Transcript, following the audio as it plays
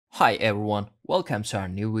Hi everyone, welcome to our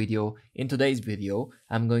new video. In today's video,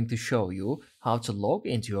 I'm going to show you how to log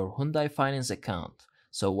into your Hyundai Finance account.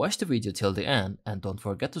 So watch the video till the end and don't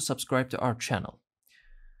forget to subscribe to our channel.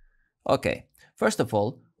 Okay, first of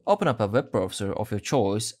all, open up a web browser of your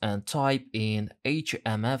choice and type in hmfusa.com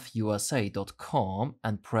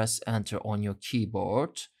and press enter on your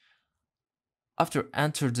keyboard. After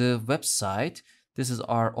enter the website, this is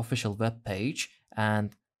our official web page,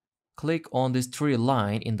 and click on this three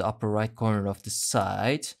line in the upper right corner of the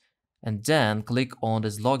site, and then click on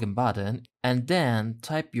this login button and then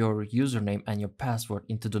type your username and your password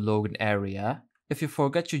into the login area. If you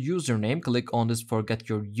forget your username, click on this forget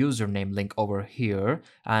your username link over here,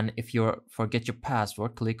 and if you forget your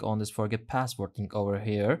password, click on this forget password link over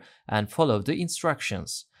here and follow the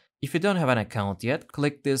instructions. If you don't have an account yet,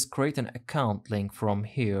 click this create an account link from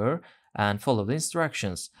here and follow the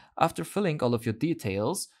instructions. After filling all of your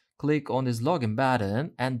details, click on this login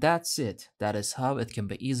button, and that's it. That is how it can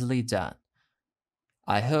be easily done.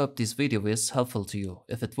 I hope this video is helpful to you.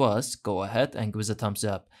 If it was, go ahead and give us a thumbs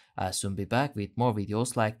up. I'll soon be back with more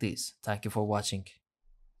videos like this. Thank you for watching.